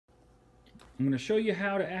I'm going to show you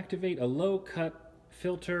how to activate a low cut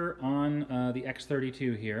filter on the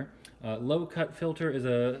X32 here. Low cut filter is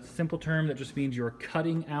a simple term that just means you're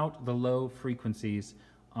cutting out the low frequencies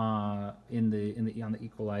on the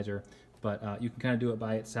equalizer, but you can kind of do it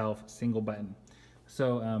by itself, single button.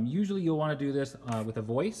 So usually you'll want to do this with a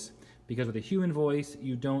voice, because with a human voice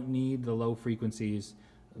you don't need the low frequencies,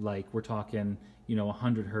 like we're talking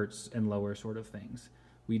 100 hertz and lower sort of things.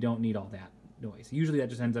 We don't need all that noise. Usually that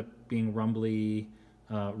just ends up being rumbly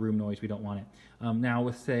room noise. We don't want it. Now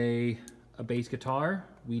with, say, a bass guitar,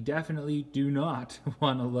 we definitely do not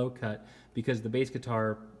want a low cut, because the bass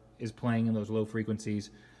guitar is playing in those low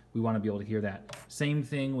frequencies. We want to be able to hear that. Same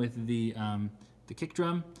thing with the kick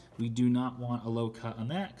drum. We do not want a low cut on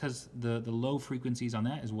that, because the low frequencies on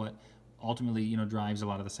that is what ultimately drives a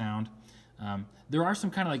lot of the sound. There are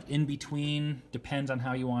some kind of like in between, depends on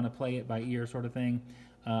how you want to play it by ear sort of thing,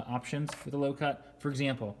 options with a low cut. For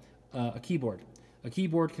example, a keyboard. A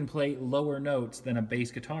keyboard can play lower notes than a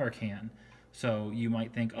bass guitar can. So you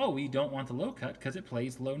might think, oh, we don't want the low cut because it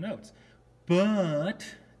plays low notes. But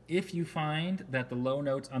if you find that the low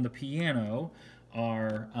notes on the piano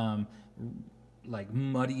are like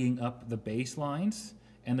muddying up the bass lines,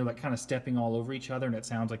 and they're like kind of stepping all over each other, and it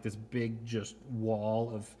sounds like this big just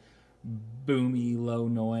wall of boomy low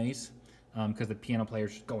noise, because the piano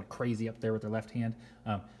player's just going crazy up there with their left hand,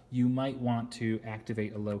 you might want to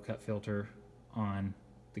activate a low cut filter on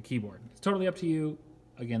the keyboard. It's totally up to you.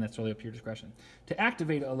 Again, that's totally up to your discretion. To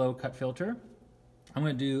activate a low cut filter, I'm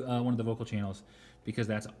going to do one of the vocal channels, because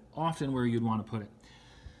that's often where you'd want to put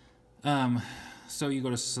it. So you go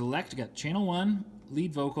to select, you got channel 1,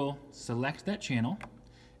 lead vocal, select that channel,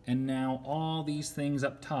 and now all these things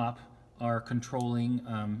up top are controlling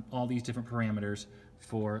all these different parameters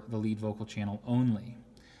for the lead vocal channel only.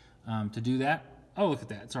 To do that, oh, look at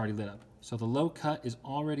that, it's already lit up. So the low cut is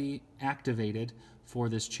already activated for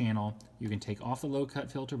this channel. You can take off the low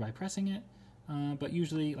cut filter by pressing it, but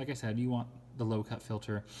usually, like I said, you want the low cut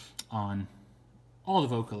filter on all the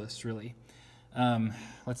vocalists, really.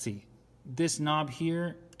 Let's see. This knob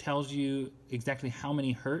here tells you exactly how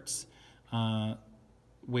many hertz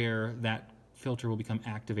where that filter will become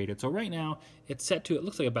activated. So right now it's set to, it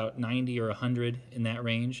looks like about 90 or 100 in that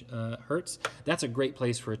range hertz. That's a great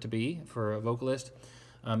place for it to be for a vocalist.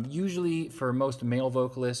 Usually for most male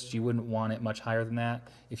vocalists you wouldn't want it much higher than that.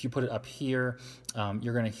 If you put it up here,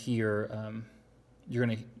 you're going to hear,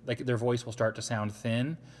 like their voice will start to sound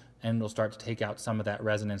thin, and it'll start to take out some of that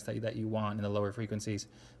resonance that you want in the lower frequencies.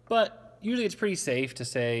 But usually it's pretty safe to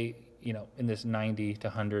say, in this 90 to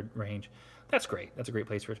 100 range. That's great. That's a great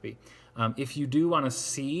place for it to be. If you do want to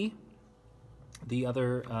see the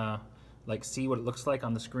other, see what it looks like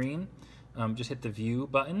on the screen, just hit the view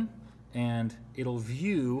button, and it'll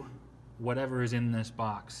view whatever is in this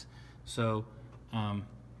box. So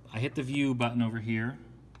I hit the view button over here,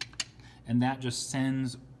 and that just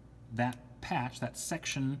sends that patch, that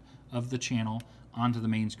section of the channel, onto the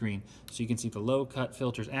main screen. So you can see the low cut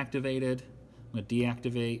filter's activated. I'm going to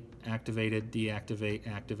deactivate, activated, deactivate,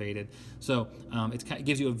 activated. So it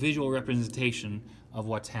gives you a visual representation of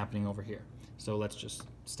what's happening over here. So let's just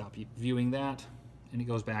stop viewing that, and it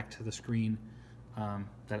goes back to the screen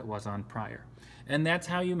that it was on prior. And that's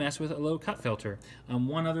how you mess with a low cut filter.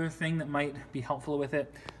 One other thing that might be helpful with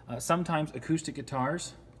it, sometimes acoustic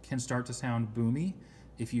guitars can start to sound boomy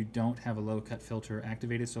if you don't have a low cut filter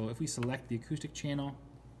activated. So if we select the acoustic channel,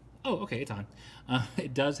 oh, okay, it's on.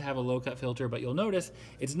 It does have a low cut filter, but you'll notice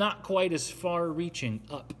it's not quite as far reaching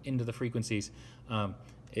up into the frequencies.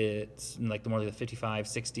 It's like the more like the 55,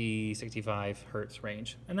 60, 65 hertz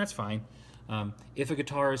range, and that's fine. If a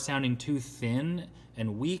guitar is sounding too thin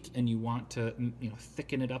and weak and you want to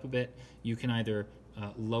thicken it up a bit, you can either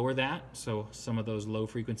lower that so some of those low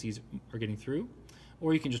frequencies are getting through,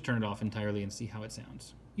 or you can just turn it off entirely and see how it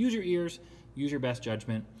sounds. Use your ears, use your best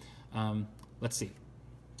judgment. Let's see.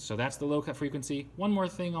 So that's the low cut frequency. One more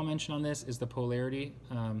thing I'll mention on this is the polarity.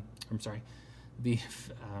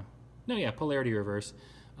 Polarity reverse.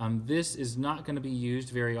 This is not going to be used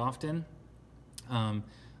very often.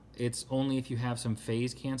 It's only if you have some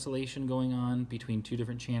phase cancellation going on between two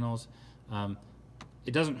different channels.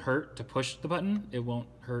 It doesn't hurt to push the button. It won't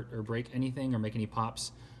hurt or break anything or make any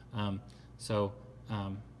pops. No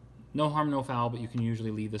harm, no foul, but you can usually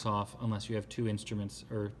leave this off unless you have two instruments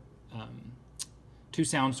or two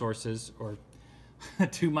sound sources or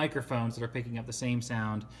two microphones that are picking up the same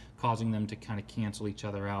sound, causing them to kind of cancel each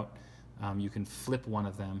other out. You can flip one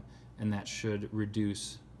of them, and that should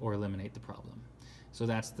reduce or eliminate the problem. So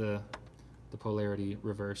that's the polarity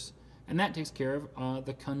reverse. And that takes care of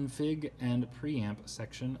the config and preamp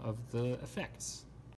section of the effects.